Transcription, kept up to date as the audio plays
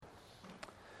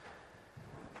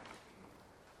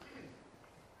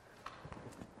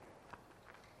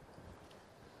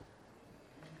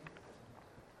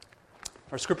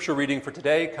Our scripture reading for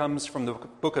today comes from the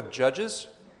book of Judges.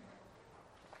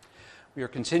 We are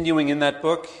continuing in that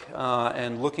book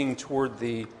and looking toward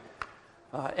the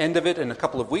end of it in a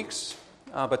couple of weeks.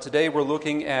 But today we're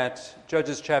looking at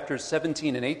Judges chapters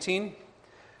 17 and 18.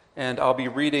 And I'll be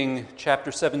reading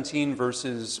chapter 17,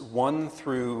 verses 1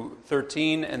 through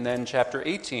 13, and then chapter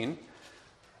 18,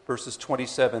 verses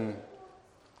 27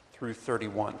 through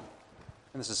 31.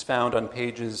 And this is found on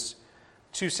pages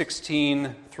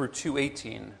 216 through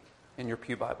 218 in your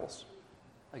pew Bibles.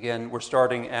 Again, we're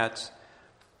starting at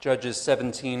Judges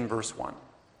 17, verse 1.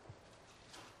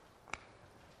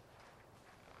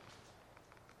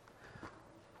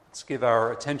 Let's give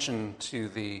our attention to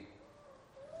the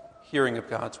hearing of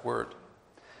God's word.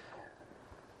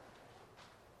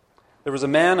 There was a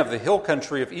man of the hill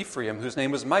country of Ephraim whose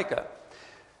name was Micah.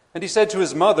 And he said to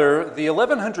his mother, "The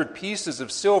 1,100 pieces of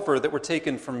silver that were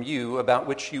taken from you, about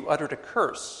which you uttered a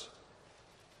curse,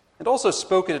 and also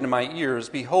spoke it in my ears,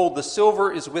 behold, the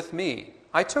silver is with me.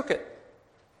 I took it."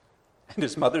 And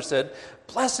his mother said,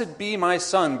 "Blessed be my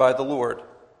son by the Lord."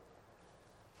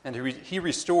 And he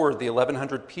restored the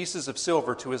 1,100 pieces of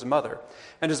silver to his mother.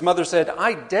 And his mother said,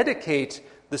 "I dedicate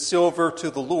the silver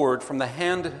to the Lord from my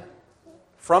hand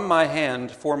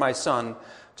for my son,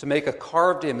 to make a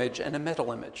carved image and a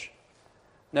metal image.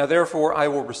 Now therefore I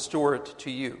will restore it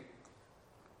to you."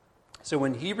 So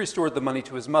when he restored the money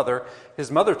to his mother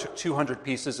took 200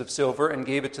 pieces of silver and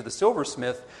gave it to the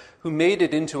silversmith, who made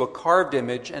it into a carved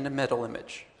image and a metal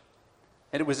image.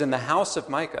 And it was in the house of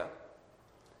Micah.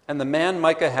 And the man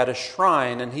Micah had a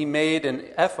shrine, and he made an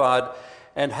ephod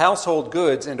and household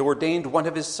goods, and ordained one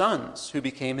of his sons, who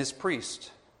became his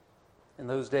priest. In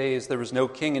those days there was no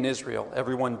king in Israel.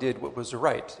 Everyone did what was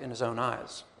right in his own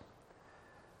eyes.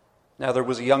 Now there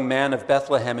was a young man of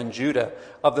Bethlehem in Judah,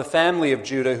 of the family of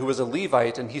Judah, who was a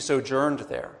Levite, and he sojourned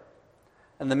there.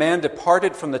 And the man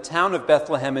departed from the town of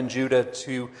Bethlehem in Judah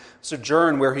to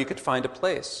sojourn where he could find a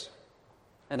place.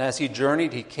 And as he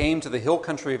journeyed, he came to the hill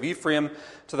country of Ephraim,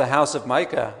 to the house of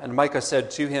Micah. And Micah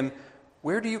said to him,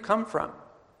 "Where do you come from?"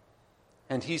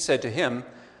 And he said to him,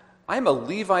 "I am a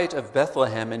Levite of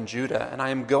Bethlehem in Judah, and I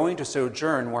am going to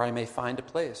sojourn where I may find a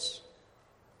place."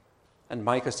 And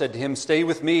Micah said to him, "Stay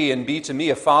with me and be to me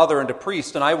a father and a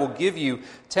priest, and I will give you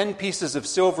 10 pieces of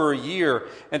silver a year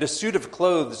and a suit of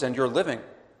clothes and your living."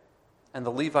 And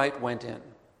the Levite went in.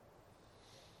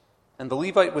 And the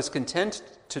Levite was content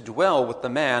to dwell with the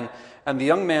man, and the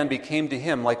young man became to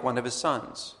him like one of his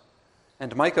sons.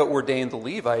 And Micah ordained the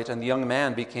Levite, and the young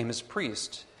man became his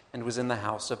priest, and was in the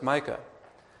house of Micah.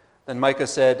 Then Micah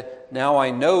said, "Now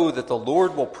I know that the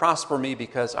Lord will prosper me,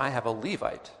 because I have a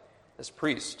Levite as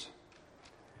priest."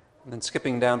 And then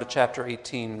skipping down to chapter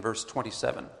 18, verse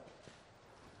 27.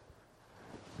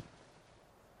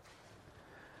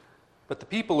 But the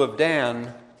people of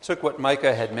Dan took what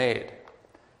Micah had made,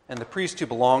 and the priest who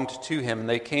belonged to him, and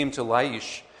they came to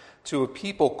Laish, to a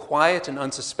people quiet and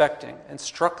unsuspecting, and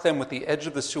struck them with the edge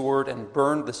of the sword, and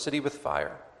burned the city with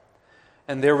fire.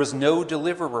 And there was no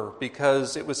deliverer,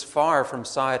 because it was far from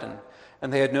Sidon,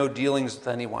 and they had no dealings with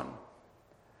anyone.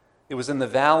 It was in the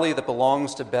valley that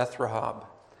belongs to Beth Rahab.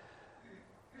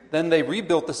 Then they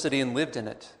rebuilt the city and lived in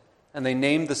it, and they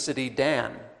named the city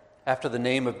Dan, after the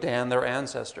name of Dan their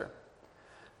ancestor,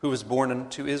 who was born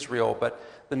to Israel, but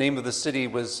the name of the city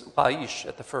was Laish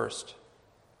at the first.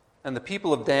 And the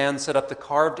people of Dan set up the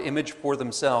carved image for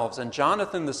themselves, and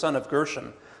Jonathan the son of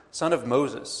Gershom, son of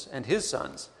Moses, and his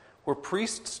sons were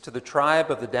priests to the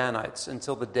tribe of the Danites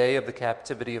until the day of the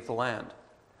captivity of the land.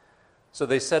 So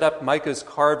they set up Micah's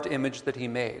carved image that he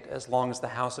made, as long as the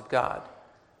house of God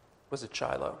was at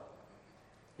Shiloh.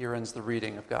 Here ends the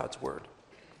reading of God's word.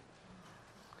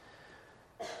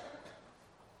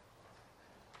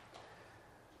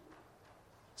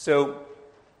 So,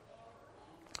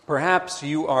 perhaps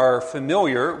you are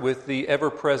familiar with the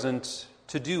ever-present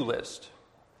to-do list.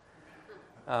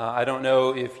 I don't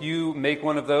know if you make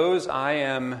one of those. I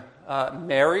am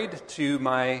married to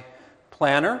my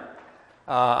planner.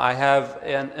 I have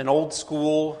an old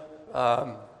school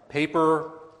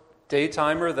paper day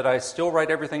timer that I still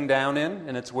write everything down in,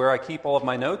 and it's where I keep all of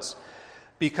my notes,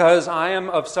 because I am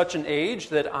of such an age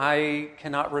that I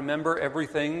cannot remember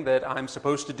everything that I'm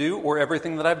supposed to do or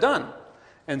everything that I've done.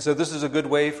 And so this is a good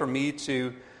way for me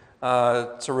to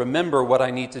remember what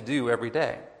I need to do every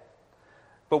day.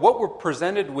 But what we're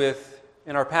presented with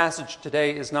in our passage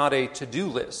today is not a to-do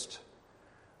list.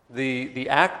 The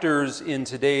actors in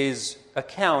today's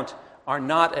account are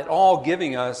not at all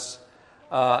giving us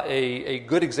a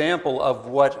good example of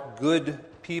what good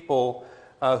people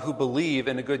who believe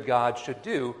in a good God should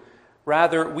do.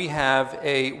 Rather, we have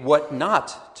a what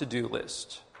not to do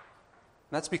list.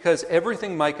 that's because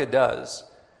everything Micah does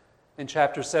in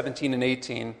chapters 17 and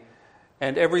 18,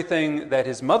 and everything that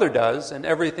his mother does, and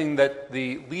everything that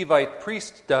the Levite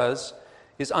priest does,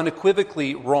 is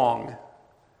unequivocally wrong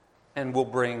and will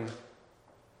bring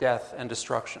death and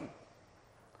destruction.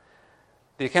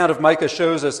 The account of Micah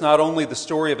shows us not only the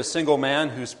story of a single man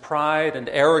whose pride and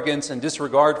arrogance and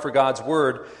disregard for God's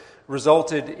word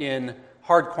resulted in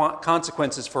hard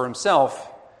consequences for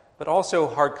himself, but also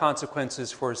hard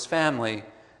consequences for his family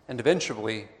and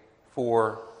eventually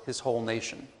for his whole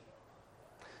nation.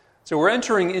 So we're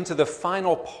entering into the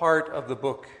final part of the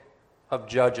book of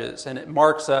Judges, and it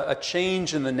marks a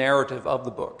change in the narrative of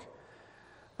the book.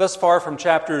 Thus far, from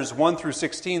chapters 1 through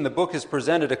 16, the book has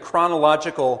presented a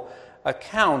chronological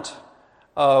account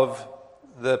of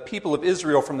the people of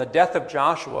Israel from the death of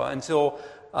Joshua until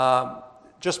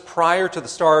just prior to the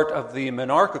start of the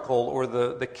monarchical or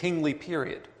the kingly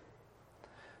period.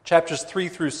 Chapters 3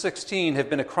 through 16 have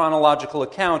been a chronological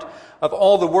account of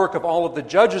all the work of all of the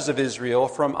judges of Israel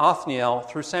from Othniel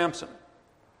through Samson.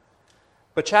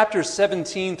 But chapters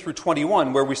 17 through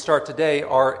 21, where we start today,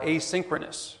 are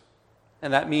asynchronous.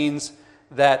 And that means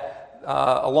that,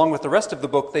 along with the rest of the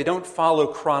book, they don't follow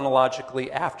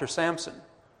chronologically after Samson.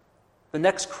 The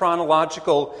next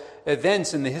chronological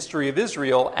events in the history of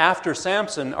Israel after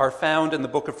Samson are found in the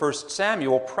book of 1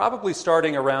 Samuel, probably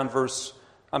starting around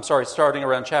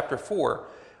chapter 4,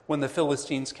 when the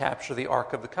Philistines capture the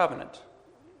Ark of the Covenant.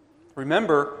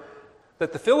 Remember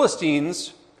that the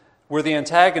Philistines were the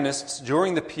antagonists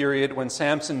during the period when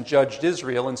Samson judged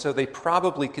Israel, and so they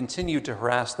probably continued to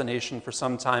harass the nation for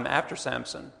some time after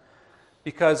Samson.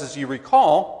 Because, as you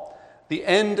recall, the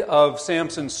end of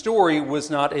Samson's story was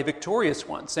not a victorious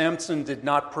one. Samson did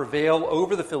not prevail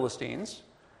over the Philistines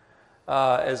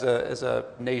as a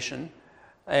nation,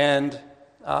 and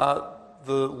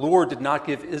the Lord did not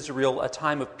give Israel a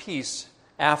time of peace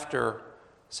after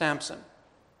Samson.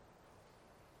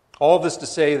 All this to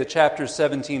say that chapters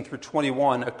 17 through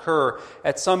 21 occur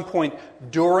at some point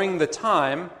during the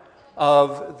time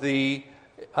of the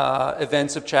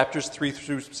events of chapters 3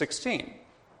 through 16.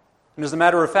 And as a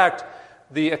matter of fact,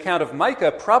 the account of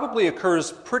Micah probably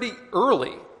occurs pretty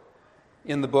early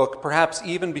in the book, perhaps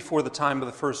even before the time of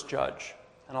the first judge.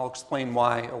 And I'll explain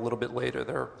why a little bit later.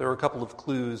 There are a couple of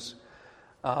clues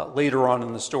later on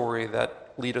in the story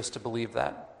that lead us to believe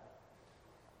that.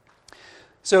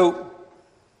 So,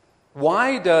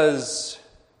 why does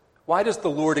the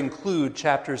Lord include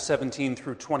chapters 17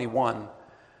 through 21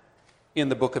 in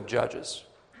the book of Judges?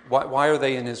 Why are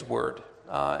they in His Word?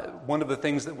 One of the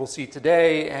things that we'll see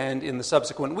today and in the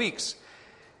subsequent weeks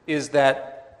is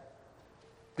that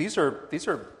these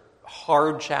are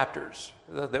hard chapters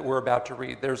that we're about to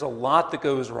read. There's a lot that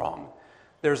goes wrong.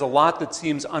 There's a lot that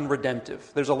seems unredemptive.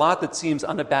 There's a lot that seems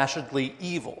unabashedly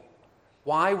evil.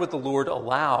 Why would the Lord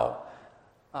allow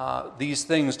these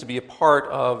things to be a part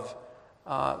of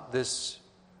this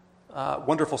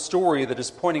wonderful story that is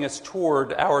pointing us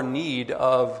toward our need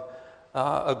of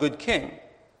a good king?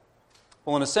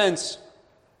 Well, in a sense,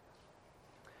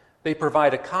 they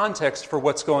provide a context for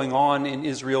what's going on in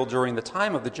Israel during the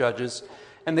time of the judges,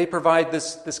 and they provide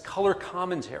this color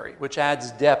commentary, which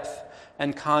adds depth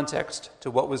and context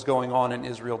to what was going on in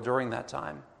Israel during that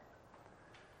time.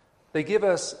 They give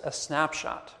us a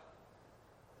snapshot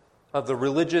of the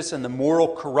religious and the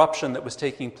moral corruption that was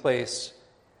taking place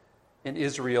in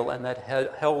Israel and that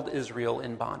held Israel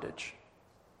in bondage.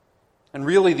 And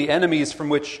really the enemies from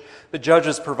which the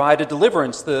judges provided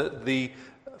deliverance, the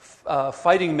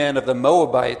fighting men of the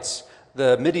Moabites,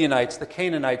 the Midianites, the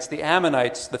Canaanites, the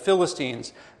Ammonites, the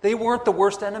Philistines, they weren't the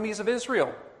worst enemies of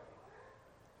Israel.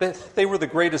 They were the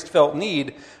greatest felt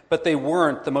need, but they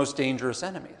weren't the most dangerous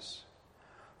enemies.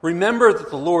 Remember that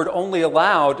the Lord only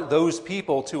allowed those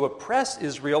people to oppress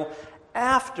Israel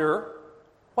after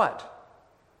what?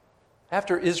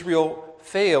 After Israel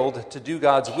failed to do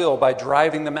God's will by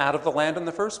driving them out of the land in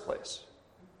the first place.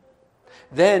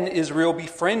 Then Israel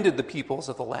befriended the peoples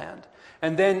of the land.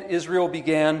 And then Israel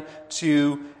began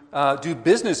to do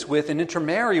business with and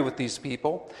intermarry with these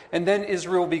people. And then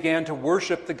Israel began to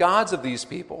worship the gods of these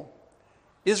people.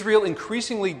 Israel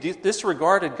increasingly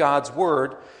disregarded God's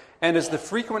word, and as the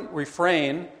frequent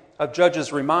refrain of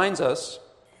Judges reminds us,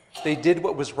 they did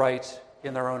what was right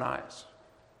in their own eyes.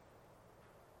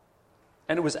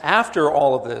 And it was after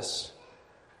all of this,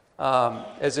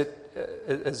 as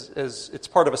it's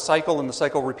part of a cycle and the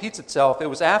cycle repeats itself, it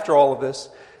was after all of this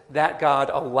that God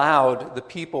allowed the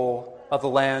people of the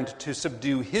land to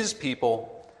subdue His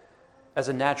people as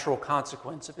a natural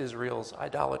consequence of Israel's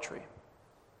idolatry.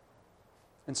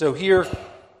 And so here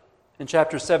in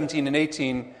chapters 17 and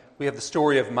 18, we have the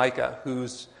story of Micah,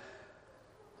 whose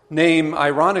name,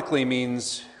 ironically,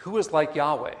 means who is like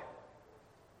Yahweh.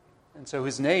 And so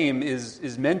his name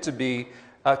is meant to be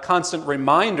a constant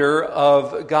reminder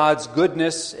of God's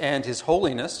goodness and his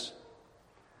holiness.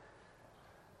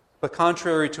 But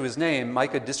contrary to his name,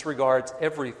 Micah disregards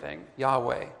everything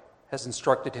Yahweh has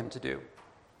instructed him to do.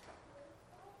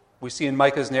 We see in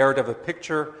Micah's narrative a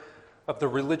picture of the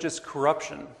religious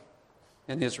corruption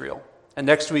in Israel. And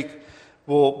next week,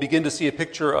 we'll begin to see a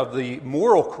picture of the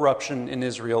moral corruption in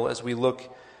Israel as we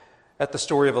look at the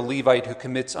story of a Levite who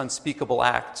commits unspeakable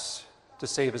acts to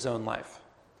save his own life.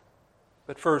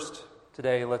 But first,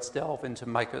 today, let's delve into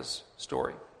Micah's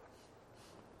story.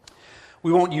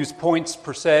 We won't use points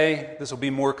per se. This will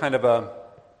be more kind of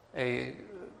a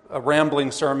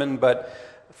rambling sermon, but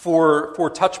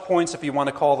four touch points, if you want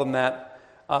to call them that.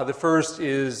 The first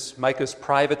is Micah's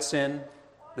private sin.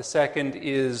 The second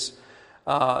is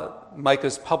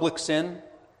Micah's public sin,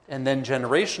 and then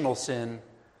generational sin,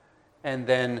 and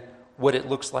then what it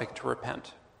looks like to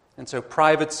repent. And so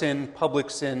private sin, public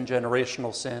sin,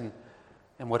 generational sin,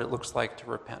 and what it looks like to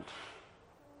repent.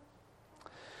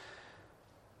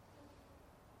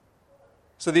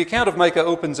 So the account of Micah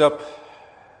opens up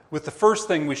with the first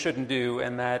thing we shouldn't do,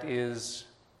 and that is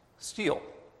steal.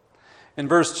 In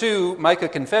verse 2, Micah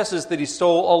confesses that he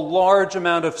stole a large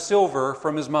amount of silver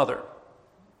from his mother.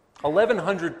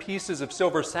 1,100 pieces of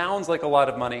silver sounds like a lot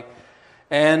of money,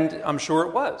 and I'm sure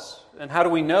it was. And how do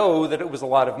we know that it was a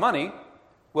lot of money?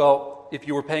 Well, if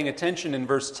you were paying attention in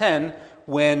verse 10,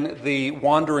 when the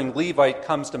wandering Levite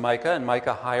comes to Micah and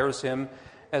Micah hires him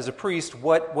as a priest,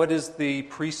 what is the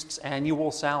priest's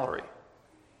annual salary?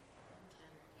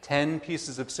 10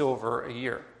 pieces of silver a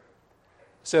year.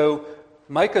 So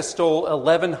Micah stole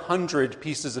 1,100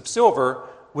 pieces of silver,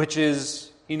 which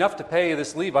is enough to pay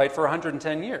this Levite for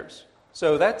 110 years.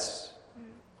 So that's,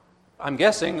 I'm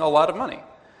guessing, a lot of money.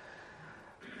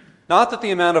 Not that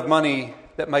the amount of money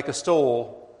that Micah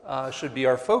stole should be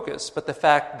our focus, but the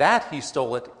fact that he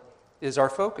stole it is our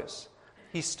focus.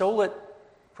 He stole it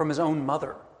from his own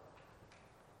mother.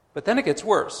 But then it gets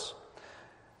worse.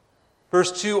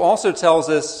 Verse 2 also tells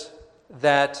us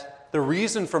that the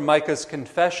reason for Micah's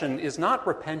confession is not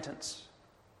repentance,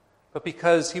 but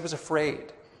because he was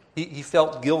afraid. He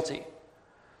felt guilty.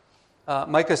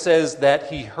 Micah says that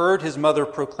he heard his mother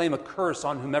proclaim a curse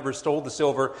on whomever stole the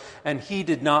silver, and he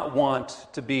did not want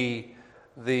to be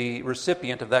the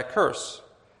recipient of that curse.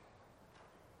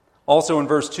 Also in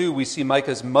verse 2, we see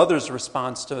Micah's mother's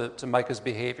response to Micah's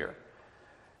behavior.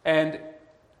 And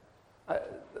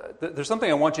there's something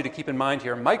I want you to keep in mind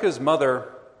here. Micah's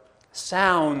mother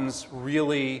sounds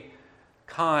really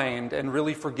kind and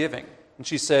really forgiving. And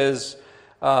she says,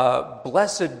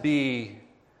 "Blessed be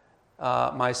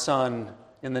my son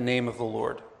in the name of the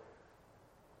Lord."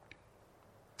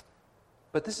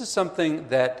 But this is something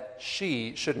that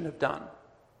she shouldn't have done.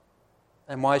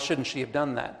 And why shouldn't she have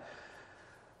done that?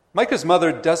 Micah's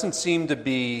mother doesn't seem to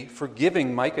be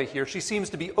forgiving Micah here. She seems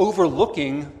to be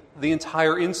overlooking the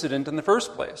entire incident in the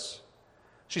first place.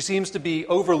 She seems to be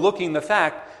overlooking the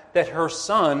fact that her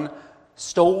son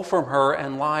stole from her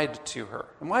and lied to her.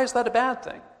 And why is that a bad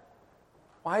thing?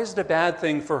 Why is it a bad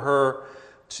thing for her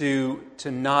to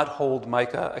not hold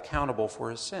Micah accountable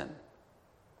for his sin?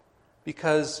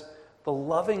 Because the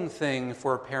loving thing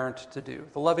for a parent to do,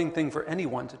 the loving thing for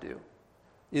anyone to do,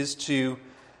 is to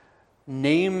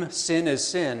name sin as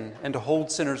sin and to hold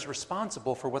sinners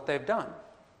responsible for what they've done.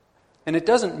 And it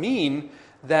doesn't mean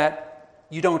that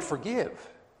you don't forgive,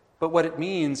 but what it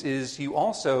means is you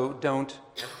also don't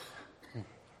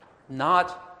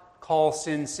not call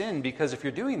sin sin, because if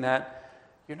you're doing that,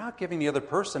 you're not giving the other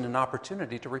person an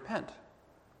opportunity to repent.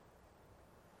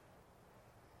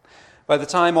 By the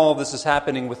time all of this is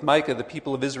happening with Micah, the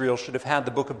people of Israel should have had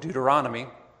the book of Deuteronomy.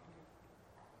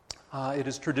 It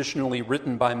is traditionally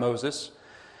written by Moses.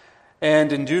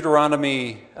 And in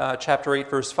Deuteronomy chapter 8,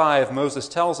 verse 5, Moses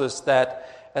tells us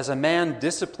that as a man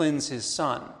disciplines his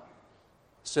son,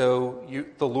 so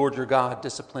the Lord your God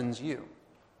disciplines you.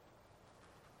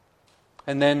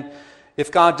 And then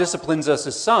if God disciplines us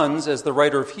as sons, as the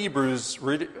writer of Hebrews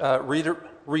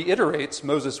reiterates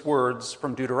Moses' words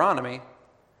from Deuteronomy,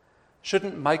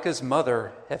 shouldn't Micah's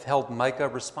mother have held Micah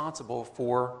responsible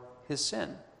for his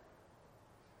sin?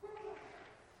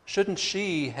 Shouldn't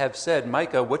she have said,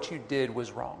 "Micah, what you did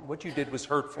was wrong. What you did was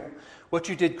hurtful. What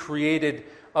you did created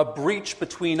a breach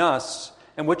between us,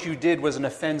 and what you did was an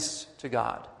offense to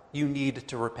God. You need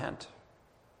to repent."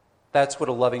 That's what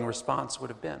a loving response would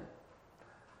have been.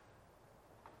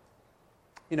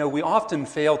 You know, we often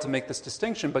fail to make this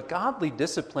distinction, but godly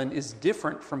discipline is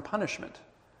different from punishment.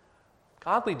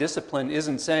 Godly discipline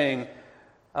isn't saying,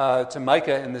 to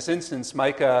Micah in this instance,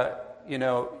 Micah,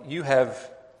 you have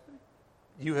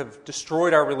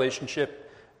destroyed our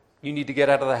relationship. You need to get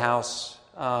out of the house,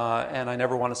 and I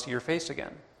never want to see your face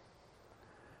again.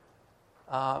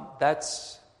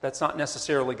 That's not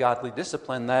necessarily godly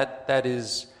discipline. That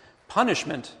is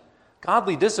punishment.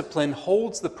 Godly discipline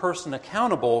holds the person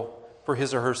accountable for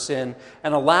his or her sin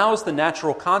and allows the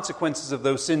natural consequences of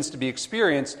those sins to be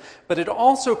experienced, but it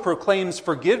also proclaims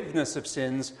forgiveness of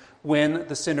sins when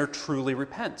the sinner truly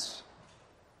repents.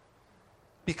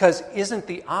 Because isn't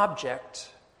the object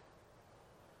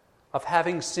of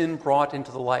having sin brought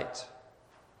into the light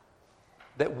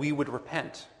that we would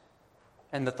repent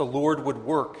and that the Lord would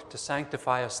work to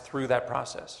sanctify us through that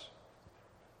process?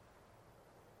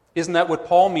 Isn't that what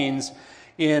Paul means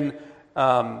in,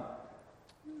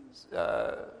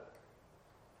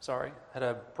 sorry, had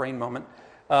a brain moment,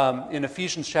 in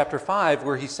Ephesians chapter 5,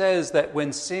 where he says that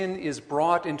when sin is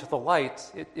brought into the light,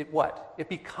 it what? It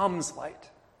becomes light.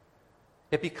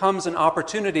 It becomes an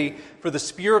opportunity for the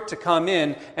Spirit to come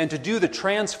in and to do the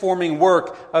transforming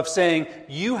work of saying,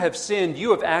 you have sinned,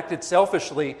 you have acted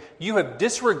selfishly, you have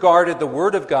disregarded the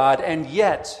Word of God, and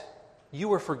yet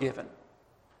you are forgiven.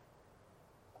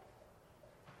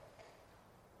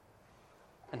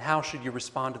 And how should you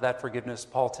respond to that forgiveness?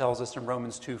 Paul tells us in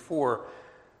Romans 2:4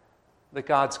 that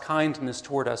God's kindness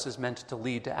toward us is meant to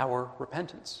lead to our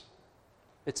repentance.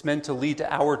 It's meant to lead to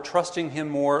our trusting Him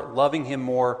more, loving Him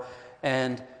more,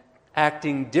 and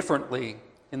acting differently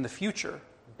in the future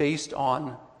based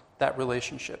on that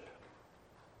relationship.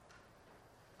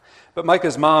 But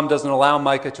Micah's mom doesn't allow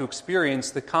Micah to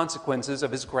experience the consequences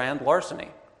of his grand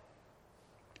larceny.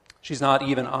 She's not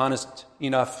even honest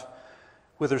enough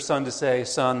with her son to say,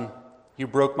 "Son, you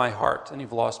broke my heart and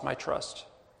you've lost my trust."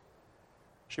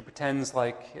 She pretends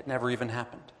like it never even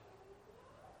happened.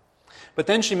 But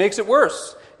then she makes it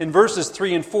worse. In verses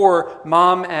 3 and 4,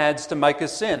 mom adds to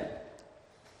Micah's sin.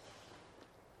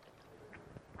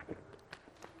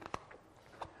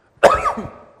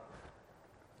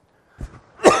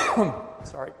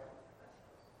 Sorry.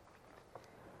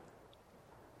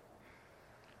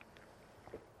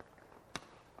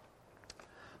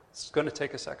 It's going to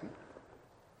take a second.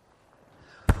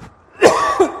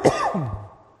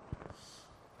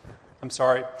 I'm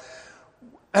sorry.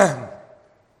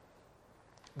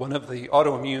 One of the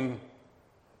autoimmune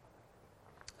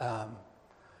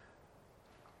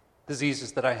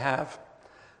diseases that I have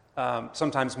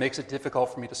sometimes makes it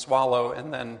difficult for me to swallow,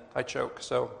 and then I choke.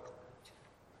 So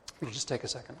it'll just take a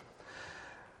second.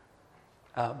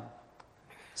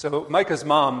 So Micah's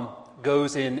mom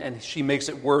goes in and she makes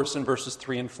it worse in verses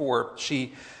 3 and 4.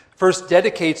 She first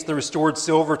dedicates the restored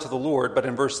silver to the Lord, but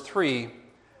in verse 3,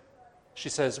 she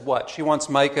says what? She wants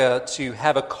Micah to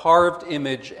have a carved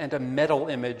image and a metal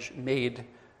image made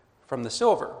from the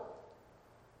silver.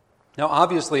 Now,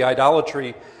 obviously,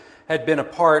 idolatry had been a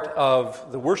part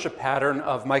of the worship pattern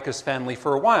of Micah's family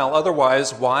for a while.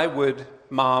 Otherwise, why would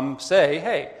mom say,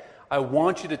 "Hey, I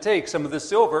want you to take some of the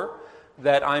silver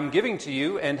that I'm giving to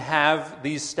you and have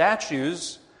these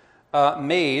statues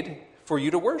made for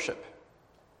you to worship"?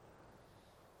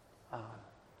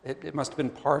 It must have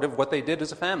been part of what they did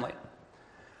as a family.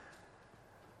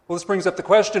 Well, this brings up the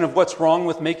question of what's wrong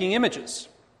with making images.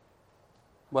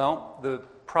 Well, the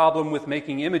problem with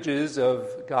making images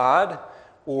of God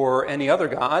or any other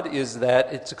god is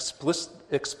that it's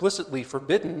explicitly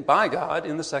forbidden by God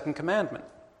in the second commandment.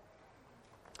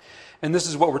 And this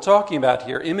is what we're talking about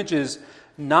here. Images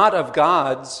not of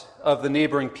gods of the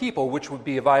neighboring people, which would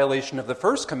be a violation of the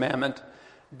first commandment,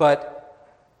 but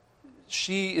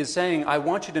she is saying, I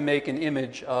want you to make an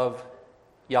image of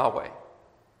Yahweh.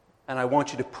 And I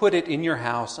want you to put it in your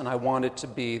house, and I want it to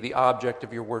be the object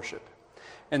of your worship.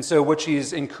 And so what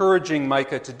she's encouraging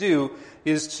Micah to do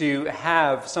is to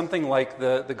have something like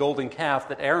the golden calf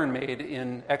that Aaron made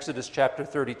in Exodus chapter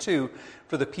 32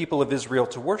 for the people of Israel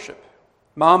to worship.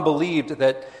 Mom believed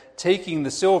that taking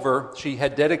the silver she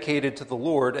had dedicated to the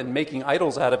Lord and making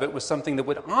idols out of it was something that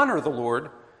would honor the Lord,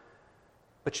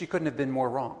 but she couldn't have been more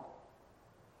wrong.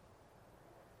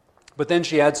 But then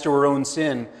she adds to her own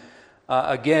sin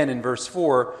again in verse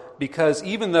 4, because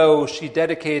even though she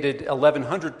dedicated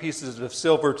 1,100 pieces of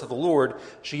silver to the Lord,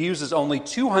 she uses only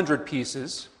 200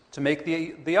 pieces to make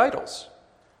the idols.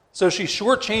 So she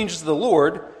shortchanges the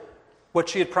Lord what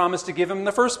she had promised to give him in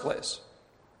the first place.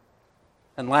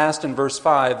 And last, in verse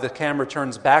 5, the camera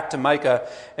turns back to Micah,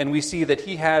 and we see that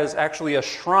he has actually a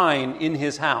shrine in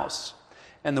his house.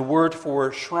 And the word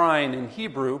for shrine in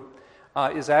Hebrew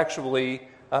is actually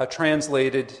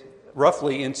translated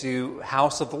roughly into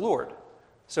house of the Lord.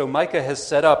 So Micah has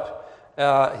set up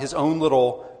his own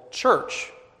little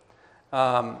church.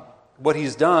 what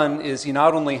he's done is he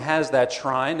not only has that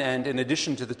shrine, and in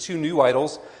addition to the two new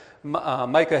idols,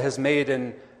 Micah has made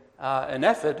an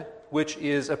ephod, which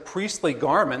is a priestly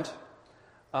garment.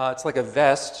 It's like a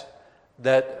vest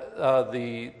that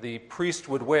the priest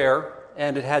would wear,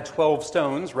 and it had 12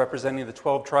 stones representing the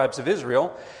 12 tribes of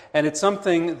Israel. And it's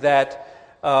something that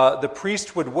the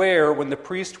priest would wear when the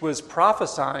priest was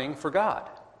prophesying for God.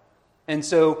 And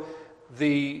so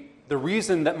the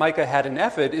reason that Micah had an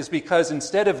ephod is because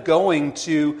instead of going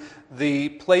to the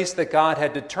place that God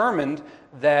had determined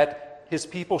that his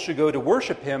people should go to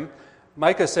worship him,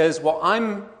 Micah says, well,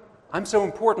 I'm so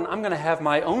important, I'm going to have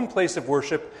my own place of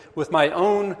worship with my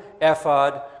own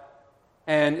ephod,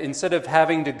 and instead of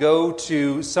having to go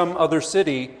to some other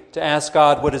city to ask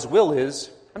God what his will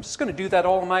is, I'm just going to do that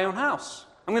all in my own house.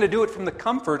 I'm going to do it from the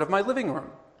comfort of my living room.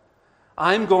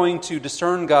 I'm going to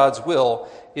discern God's will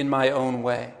in my own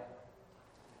way.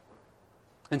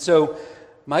 And so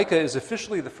Micah is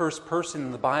officially the first person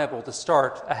in the Bible to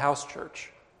start a house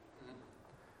church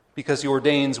because he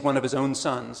ordains one of his own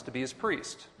sons to be his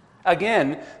priest.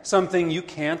 Again, something you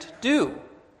can't do.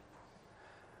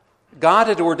 God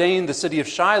had ordained the city of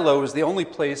Shiloh as the only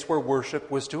place where worship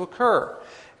was to occur.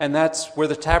 And that's where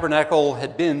the tabernacle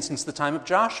had been since the time of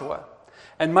Joshua.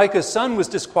 And Micah's son was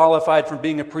disqualified from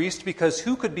being a priest because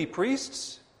who could be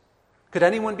priests? Could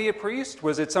anyone be a priest?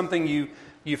 Was it something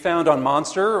you found on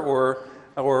Monster or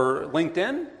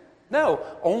LinkedIn? No,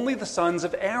 only the sons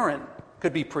of Aaron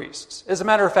could be priests. As a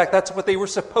matter of fact, that's what they were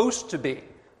supposed to be.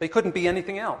 They couldn't be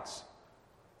anything else.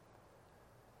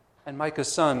 And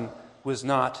Micah's son was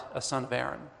not a son of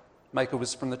Aaron. Micah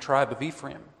was from the tribe of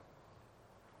Ephraim.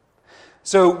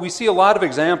 So we see a lot of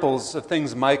examples of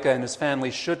things Micah and his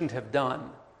family shouldn't have done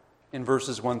in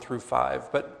verses 1 through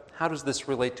 5. But how does this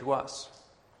relate to us?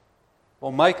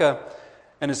 Well, Micah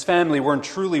and his family weren't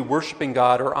truly worshiping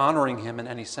God or honoring him in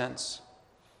any sense.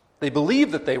 They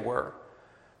believed that they were,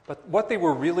 but what they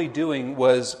were really doing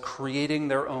was creating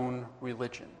their own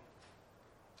religion.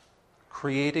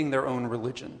 Creating their own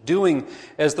religion. Doing,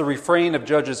 as the refrain of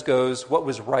Judges goes, what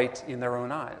was right in their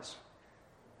own eyes.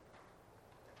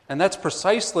 And that's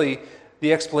precisely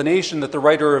the explanation that the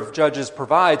writer of Judges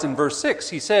provides in verse 6.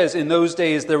 He says, in those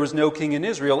days there was no king in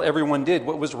Israel. Everyone did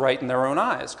what was right in their own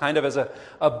eyes. Kind of as a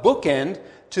bookend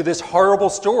to this horrible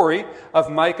story of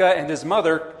Micah and his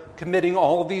mother committing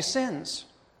all of these sins.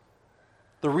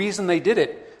 The reason they did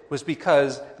it was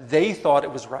because they thought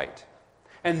it was right.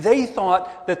 And they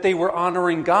thought that they were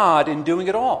honoring God in doing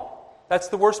it all. That's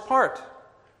the worst part.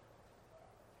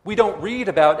 We don't read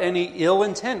about any ill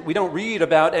intent. We don't read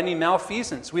about any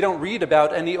malfeasance. We don't read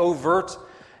about any overt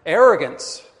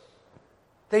arrogance.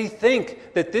 They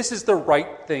think that this is the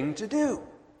right thing to do.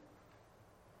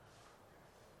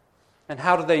 And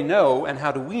how do they know, and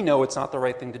how do we know it's not the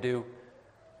right thing to do?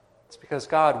 It's because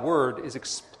God's word is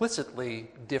explicitly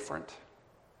different.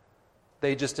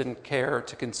 They just didn't care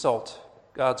to consult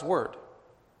God's word.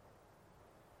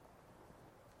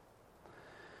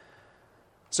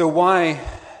 So why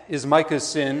is Micah's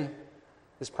sin,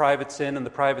 his private sin, and the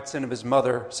private sin of his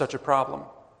mother such a problem?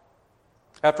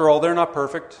 After all, they're not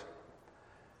perfect.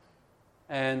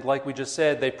 And like we just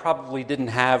said, they probably didn't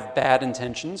have bad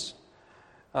intentions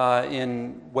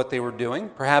in what they were doing.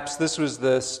 Perhaps this was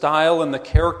the style and the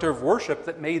character of worship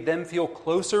that made them feel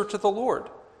closer to the Lord.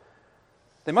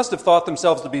 They must have thought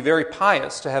themselves to be very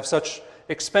pious, to have such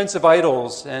expensive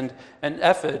idols and an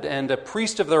ephod and a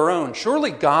priest of their own.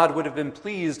 Surely God would have been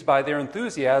pleased by their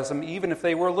enthusiasm, even if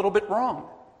they were a little bit wrong.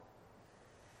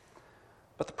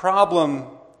 But the problem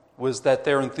was that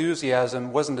their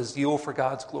enthusiasm wasn't a zeal for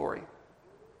God's glory.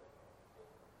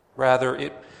 Rather,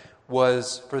 it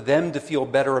was for them to feel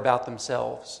better about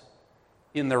themselves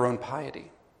in their own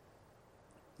piety.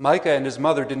 Micah and his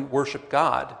mother didn't worship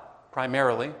God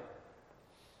primarily.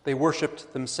 They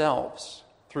worshiped themselves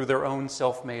through their own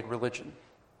self-made religion.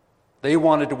 They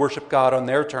wanted to worship God on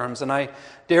their terms, and I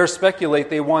dare speculate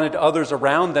they wanted others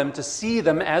around them to see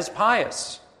them as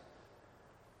pious.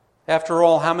 After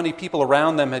all, how many people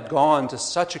around them had gone to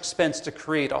such expense to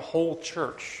create a whole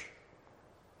church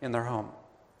in their home?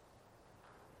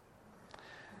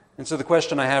 And so the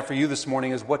question I have for you this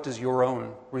morning is, what does your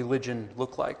own religion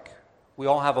look like? We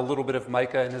all have a little bit of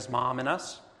Micah and his mom in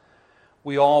us.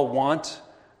 We all want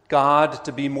God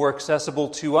to be more accessible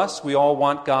to us. We all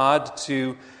want God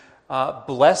to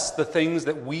bless the things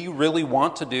that we really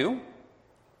want to do.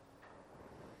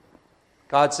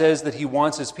 God says that he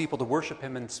wants his people to worship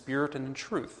him in spirit and in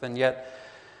truth. And yet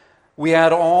we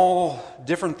add all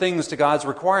different things to God's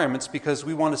requirements because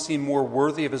we want to seem more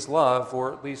worthy of his love,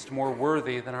 or at least more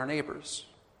worthy than our neighbors.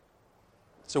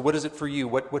 So what is it for you?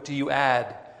 What do you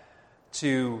add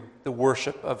to the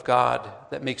worship of God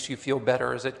that makes you feel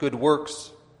better? Is it good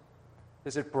works?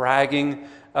 Is it bragging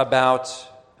about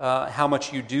how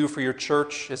much you do for your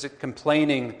church? Is it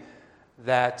complaining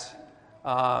that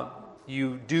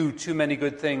you do too many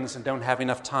good things and don't have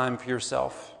enough time for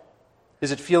yourself?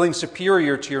 Is it feeling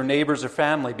superior to your neighbors or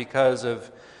family because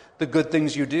of the good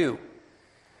things you do?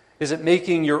 Is it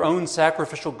making your own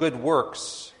sacrificial good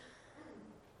works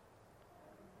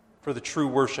for the true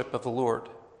worship of the Lord?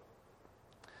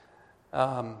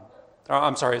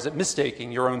 Is it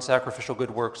mistaking your own sacrificial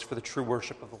good works for the true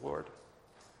worship of the Lord?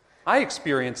 I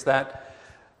experience that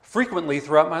frequently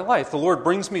throughout my life. The Lord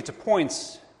brings me to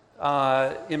points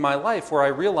in my life where I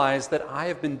realize that I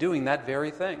have been doing that very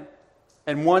thing.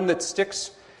 And one that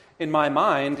sticks in my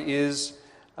mind is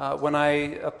when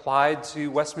I applied to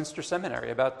Westminster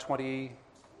Seminary about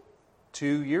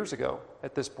 22 years ago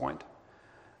at this point.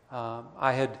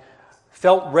 I had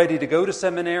felt ready to go to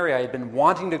seminary. I had been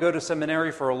wanting to go to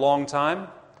seminary for a long time.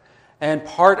 And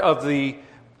part of the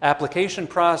application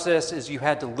process is you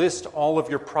had to list all of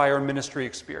your prior ministry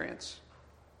experience.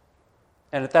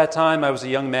 And at that time, I was a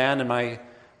young man in my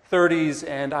 30s,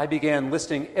 and I began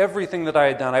listing everything that I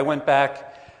had done. I went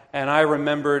back and I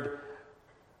remembered,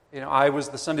 I was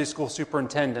the Sunday school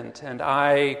superintendent, and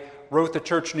I wrote the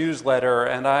church newsletter,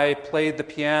 and I played the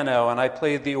piano, and I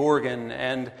played the organ,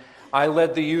 and I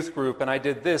led the youth group, and I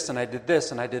did this, and I did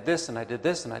this, and I did this, and I did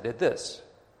this, and I did this.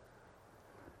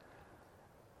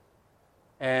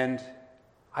 And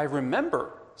I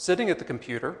remember sitting at the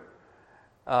computer,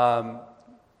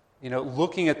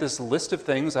 looking at this list of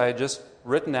things I had just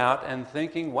written out and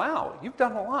thinking, wow, you've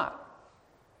done a lot.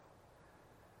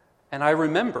 And I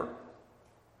remember,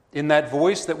 in that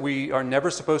voice that we are never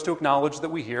supposed to acknowledge that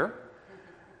we hear,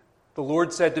 the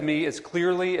Lord said to me, as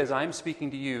clearly as I'm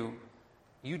speaking to you,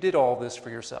 you did all this for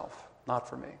yourself, not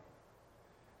for me.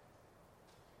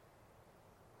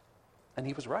 And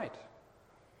he was right.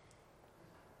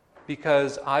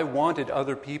 Because I wanted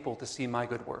other people to see my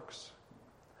good works.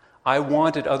 I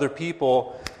wanted other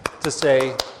people to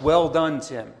say, well done,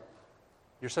 Tim.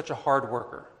 You're such a hard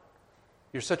worker.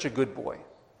 You're such a good boy.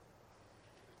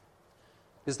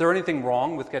 Is there anything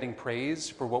wrong with getting praise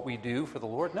for what we do for the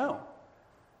Lord? No.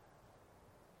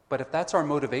 But if that's our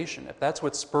motivation, if that's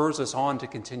what spurs us on to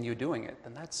continue doing it,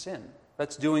 then that's sin.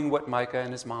 That's doing what Micah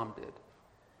and his mom did,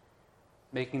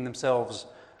 making themselves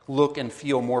look and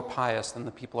feel more pious than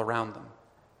the people around them.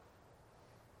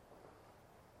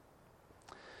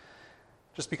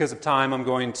 Just because of time, I'm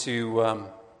going to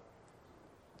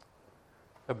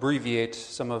abbreviate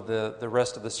some of the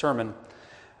rest of the sermon.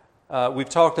 We've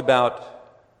talked about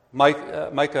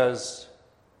Micah's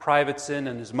private sin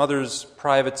and his mother's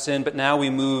private sin, but now we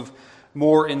move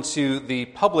more into the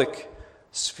public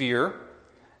sphere.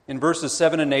 In verses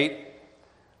 7 and 8,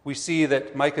 we see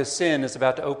that Micah's sin is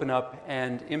about to open up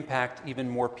and impact even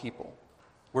more people.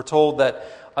 We're told that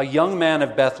a young man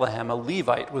of Bethlehem, a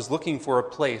Levite, was looking for a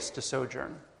place to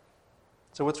sojourn.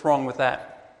 So what's wrong with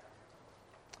that?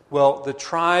 Well, the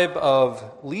tribe of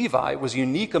Levi was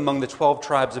unique among the 12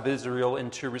 tribes of Israel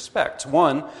in two respects.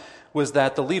 One was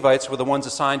that the Levites were the ones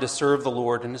assigned to serve the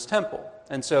Lord in his temple.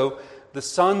 And so the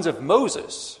sons of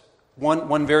Moses,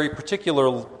 one very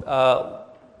particular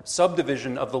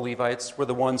subdivision of the Levites, were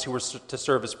the ones who were to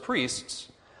serve as priests.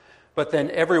 But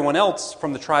then everyone else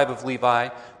from the tribe of Levi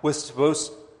was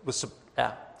supposed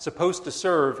to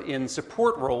serve in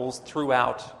support roles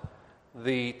throughout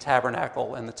the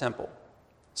tabernacle and the temple.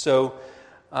 So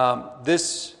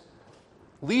this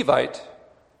Levite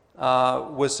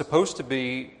was supposed to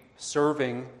be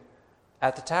serving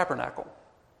at the tabernacle,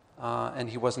 and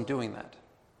he wasn't doing that.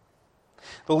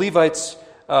 The Levites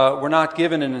were not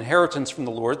given an inheritance from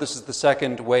the Lord. This is the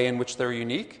second way in which they're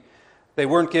unique. They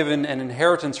weren't given an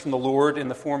inheritance from the Lord in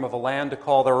the form of a land to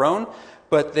call their own,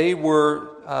 but they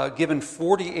were given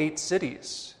 48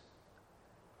 cities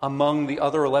among the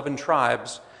other 11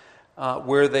 tribes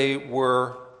where they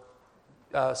were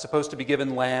supposed to be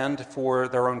given land for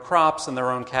their own crops and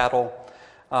their own cattle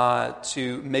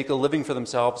to make a living for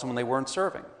themselves when they weren't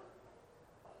serving.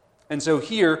 And so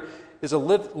here is a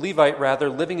Levite,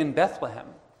 living in Bethlehem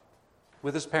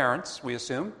with his parents, we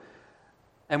assume.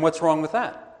 And what's wrong with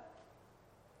that?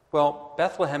 Well,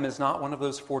 Bethlehem is not one of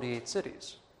those 48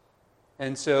 cities.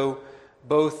 And so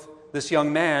both this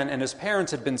young man and his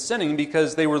parents had been sinning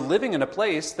because they were living in a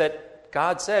place that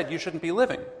God said you shouldn't be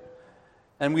living.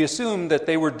 And we assume that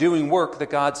they were doing work that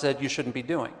God said you shouldn't be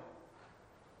doing.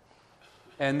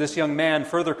 And this young man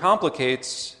further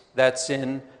complicates that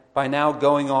sin by now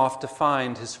going off to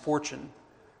find his fortune,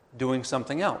 doing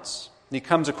something else. And he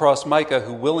comes across Micah,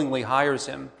 who willingly hires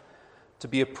him to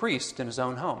be a priest in his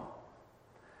own home.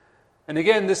 And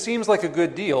again, this seems like a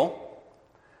good deal.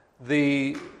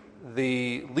 The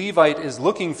Levite is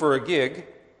looking for a gig,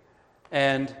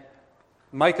 and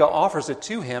Micah offers it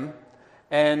to him.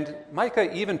 And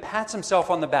Micah even pats himself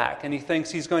on the back, and he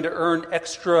thinks he's going to earn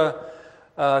extra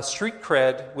street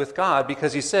cred with God,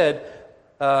 because he said,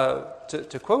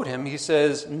 to quote him, he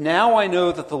says, "Now I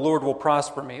know that the Lord will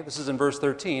prosper me," this is in verse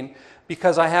 13,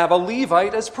 "because I have a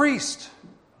Levite as priest."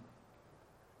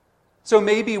 So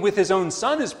maybe with his own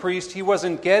son as priest, he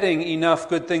wasn't getting enough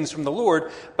good things from the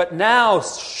Lord, but now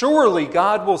surely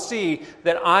God will see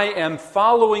that I am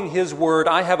following his word.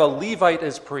 I have a Levite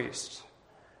as priest,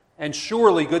 and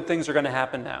surely good things are going to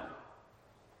happen now.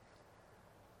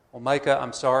 Well, Micah,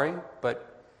 I'm sorry,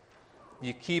 but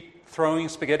you keep throwing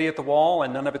spaghetti at the wall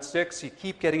and none of it sticks. You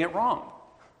keep getting it wrong.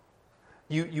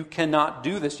 You cannot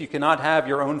do this. You cannot have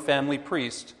your own family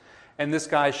priest, and this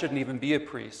guy shouldn't even be a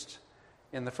priest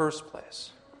in the first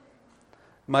place.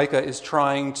 Micah is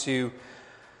trying to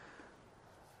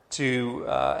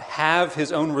have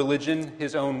his own religion,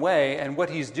 his own way, and what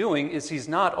he's doing is he's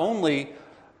not only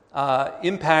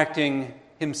impacting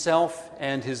himself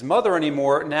and his mother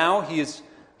anymore. Now he's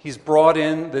brought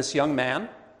in this young man,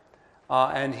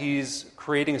 and he's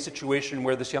creating a situation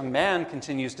where this young man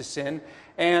continues to sin,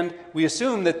 and we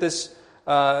assume that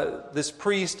this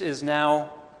priest is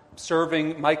now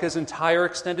serving Micah's entire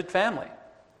extended family.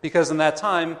 Because in that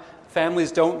time,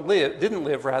 families didn't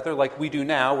live like we do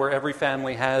now, where every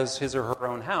family has his or her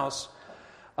own house.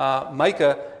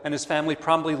 Micah and his family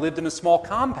probably lived in a small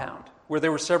compound where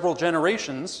there were several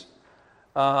generations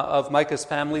of Micah's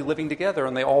family living together,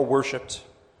 and they all worshipped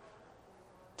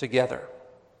together.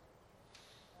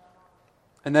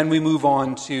 And then we move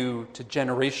on to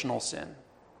generational sin.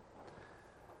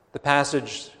 The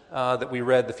passage that we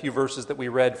read, the few verses that we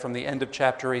read from the end of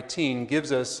chapter 18,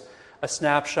 gives us a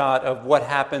snapshot of what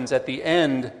happens at the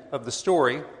end of the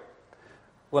story.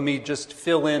 Let me just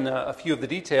fill in a few of the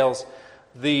details.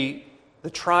 The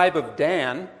tribe of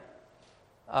Dan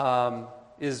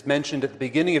is mentioned at the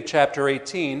beginning of chapter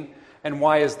 18. And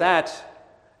why is that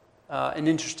an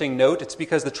interesting note? It's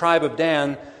because the tribe of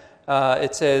Dan,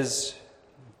 it says,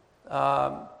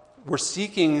 we're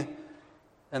seeking,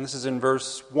 and this is in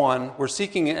verse 1, we're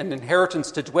seeking an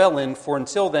inheritance to dwell in, for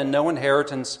until then no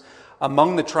inheritance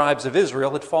among the tribes of Israel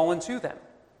had fallen to them.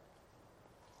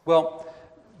 Well,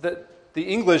 the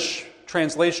English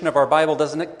translation of our Bible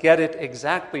doesn't get it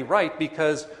exactly right,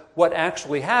 because what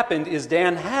actually happened is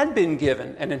Dan had been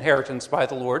given an inheritance by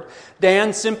the Lord.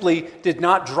 Dan simply did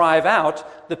not drive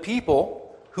out the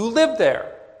people who lived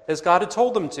there, as God had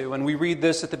told them to. And we read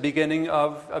this at the beginning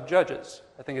of Judges.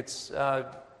 I think it's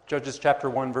Judges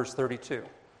chapter 1, verse 32.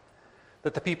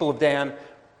 That the people of Dan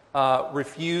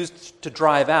refused to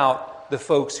drive out the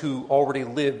folks who already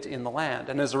lived in the land.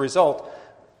 And as a result,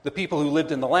 the people who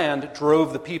lived in the land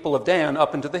drove the people of Dan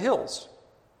up into the hills.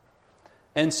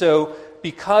 And so,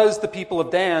 because the people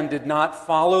of Dan did not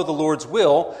follow the Lord's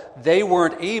will, they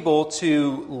weren't able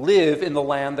to live in the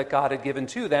land that God had given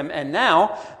to them. And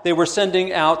now they were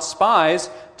sending out spies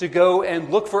to go and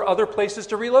look for other places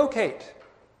to relocate.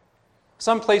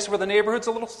 Some place where the neighborhood's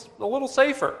a little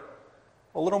safer,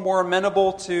 a little more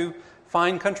amenable to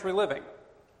fine country living.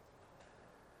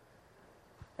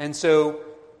 And so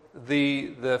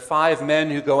the 5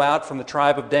 men who go out from the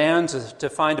tribe of Dan to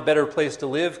find a better place to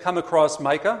live come across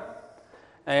Micah,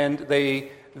 and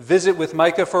they visit with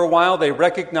Micah for a while. They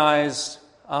recognize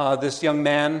this young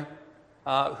man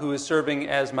who is serving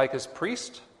as Micah's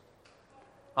priest.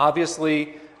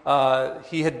 Obviously,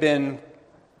 he had been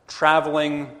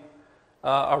traveling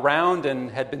around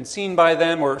and had been seen by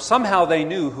them, or somehow they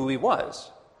knew who he was.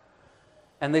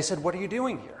 And they said, "What are you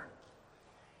doing here?"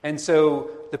 And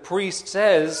so the priest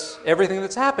says everything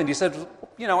that's happened. He said,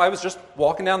 I was just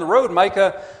walking down the road.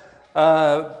 Micah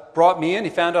brought me in. He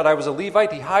found out I was a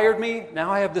Levite. He hired me. Now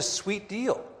I have this sweet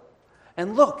deal.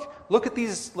 And look at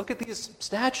these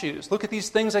statues. Look at these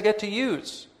things I get to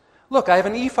use. Look, I have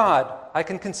an ephod. I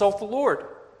can consult the Lord.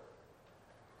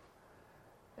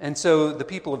 And so the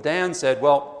people of Dan said,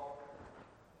 "Well,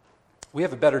 we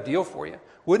have a better deal for you.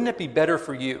 Wouldn't it be better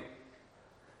for you,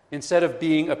 instead of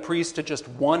being a priest to just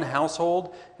one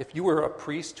household, if you were a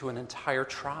priest to an entire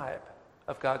tribe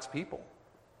of God's people?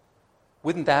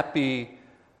 Wouldn't that be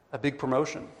a big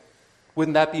promotion?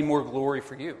 Wouldn't that be more glory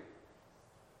for you?"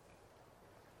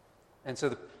 And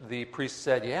so the priest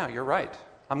said, "Yeah, you're right.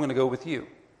 I'm going to go with you."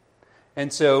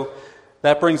 And so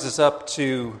that brings us up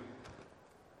to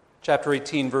chapter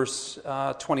 18, verse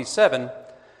 27,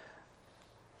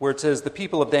 where it says, "The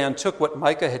people of Dan took what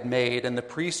Micah had made and the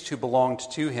priests who belonged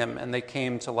to him, and they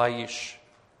came to Laish."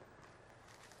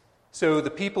 So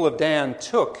the people of Dan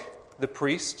took the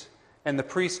priest, and the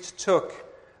priest took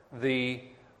the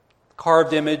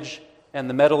carved image and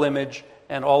the metal image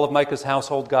and all of Micah's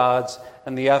household gods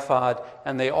and the ephod,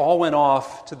 and they all went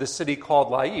off to the city called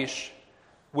Laish,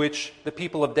 which the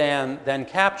people of Dan then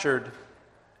captured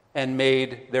and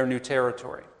made their new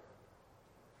territory.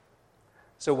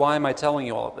 So why am I telling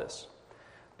you all of this?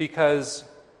 Because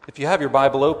if you have your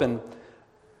Bible open,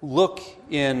 look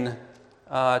in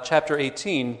chapter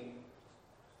 18,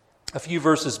 a few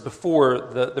verses before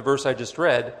the verse I just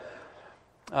read.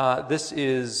 This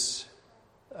is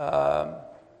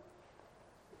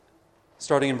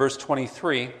starting in verse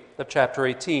 23 of chapter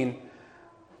 18.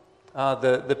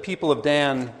 The people of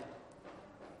Dan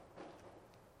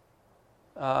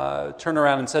turned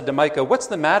around and said to Micah, "What's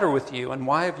the matter with you, and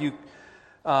why have you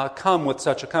come with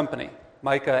such a company?"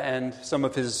 Micah and some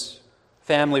of his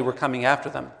family were coming after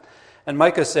them. And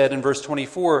Micah said in verse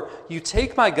 24, "You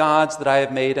take my gods that I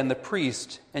have made and the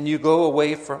priest, and you go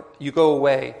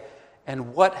away,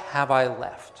 and what have I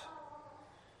left?"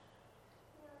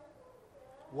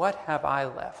 What have I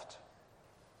left?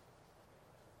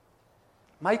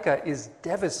 Micah is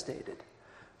devastated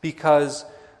because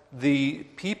the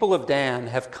people of Dan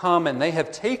have come and they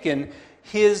have taken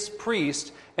his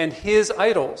priest and his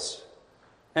idols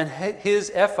and his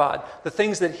ephod, the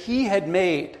things that he had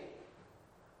made,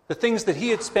 the things that he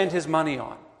had spent his money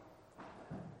on,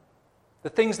 the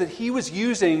things that he was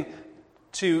using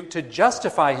to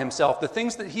justify himself, the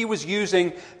things that he was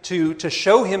using to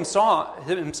show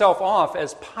himself off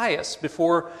as pious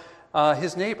before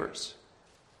his neighbors.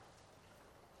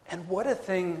 And what a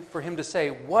thing for him to say,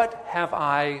 "What have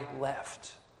I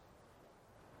left?"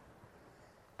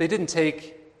 They didn't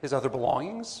take his other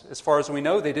belongings. As far as we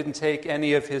know, they didn't take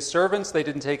any of his servants. They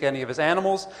didn't take any of his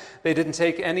animals. They didn't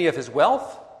take any of his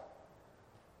wealth.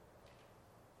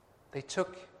 They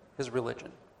took his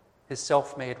religion, his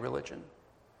self-made religion,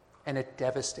 and it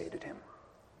devastated him.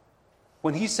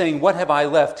 When he's saying, "What have I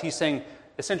left?" he's saying,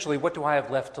 essentially, what do I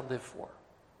have left to live for?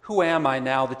 Who am I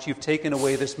now that you've taken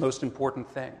away this most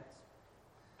important thing?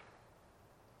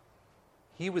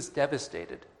 He was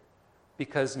devastated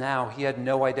because now he had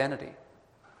no identity.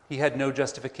 He had no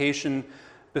justification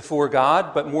before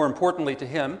God, but more importantly to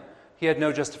him, he had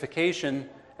no justification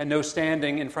and no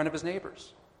standing in front of his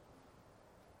neighbors.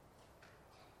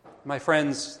 My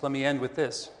friends, let me end with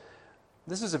this.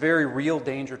 This is a very real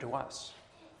danger to us.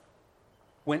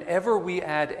 Whenever we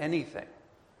add anything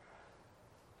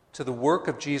to the work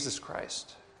of Jesus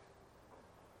Christ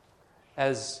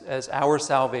as our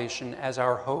salvation, as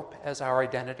our hope, as our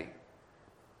identity,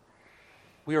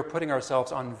 we are putting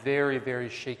ourselves on very, very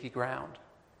shaky ground.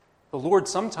 The Lord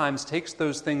sometimes takes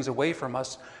those things away from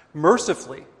us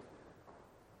mercifully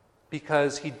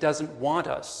because he doesn't want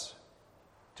us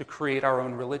to create our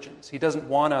own religions. He doesn't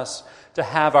want us to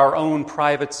have our own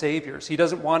private saviors. He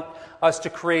doesn't want us to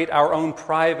create our own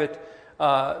private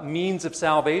means of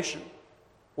salvation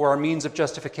or our means of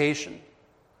justification.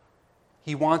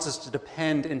 He wants us to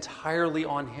depend entirely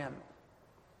on him.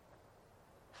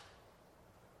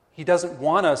 He doesn't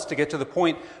want us to get to the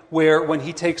point where when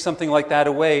he takes something like that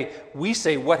away, we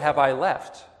say, "What have I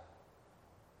left?"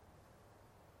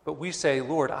 But we say,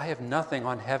 "Lord, I have nothing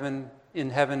in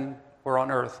heaven or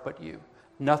on earth but you.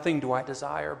 Nothing do I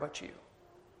desire but you."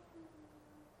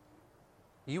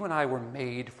 You and I were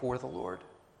made for the Lord.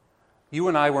 You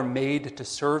and I were made to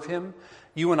serve him.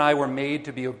 You and I were made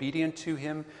to be obedient to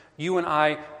him. You and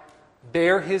I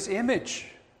bear his image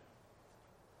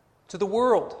to the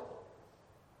world.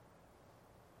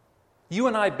 You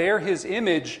and I bear his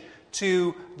image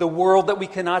to the world that we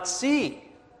cannot see,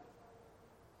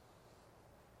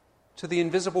 to the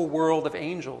invisible world of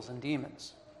angels and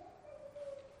demons.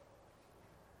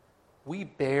 We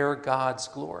bear God's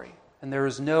glory, and there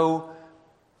is no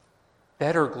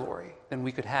better glory than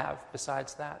we could have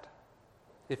besides that.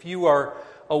 If you are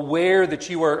aware that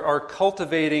you are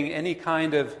cultivating any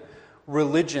kind of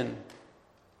religion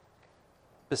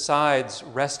besides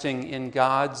resting in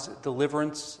God's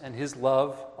deliverance and his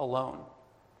love alone,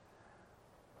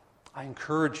 I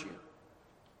encourage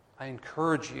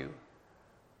you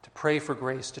to pray for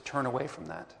grace to turn away from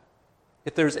that.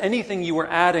 If there's anything you are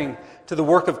adding to the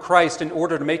work of Christ in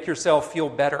order to make yourself feel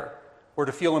better or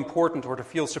to feel important or to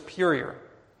feel superior,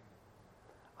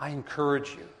 I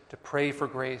encourage you to pray for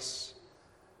grace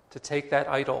to take that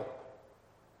idol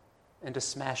and to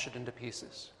smash it into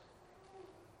pieces.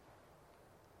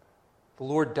 The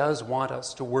Lord does want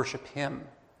us to worship him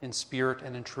in spirit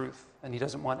and in truth, and he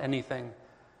doesn't want anything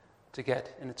to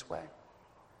get in its way.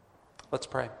 Let's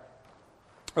pray.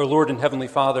 Our Lord and Heavenly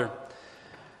Father,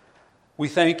 we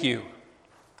thank you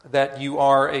that you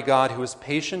are a God who is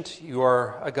patient, you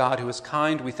are a God who is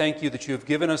kind. We thank you that you have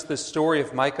given us this story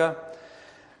of Micah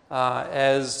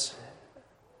as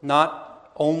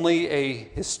not only a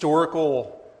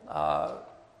historical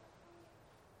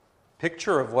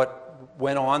picture of what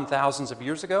went on thousands of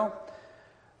years ago,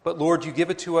 but Lord, you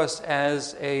give it to us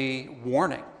as a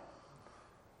warning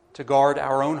to guard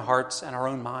our own hearts and our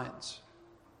own minds.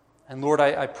 And Lord,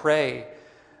 I pray,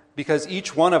 because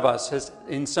each one of us has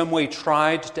in some way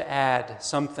tried to add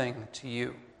something to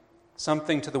you,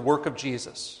 something to the work of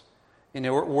Jesus, in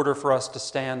order for us to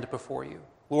stand before you.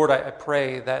 Lord, I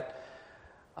pray that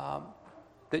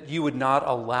you would not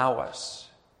allow us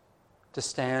to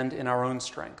stand in our own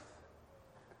strength,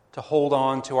 to hold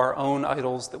on to our own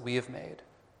idols that we have made.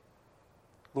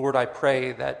 Lord, I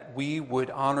pray that we would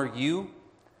honor you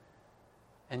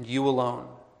and you alone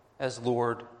as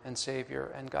Lord and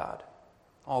Savior and God.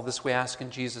 All this we ask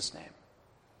in Jesus' name.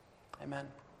 Amen.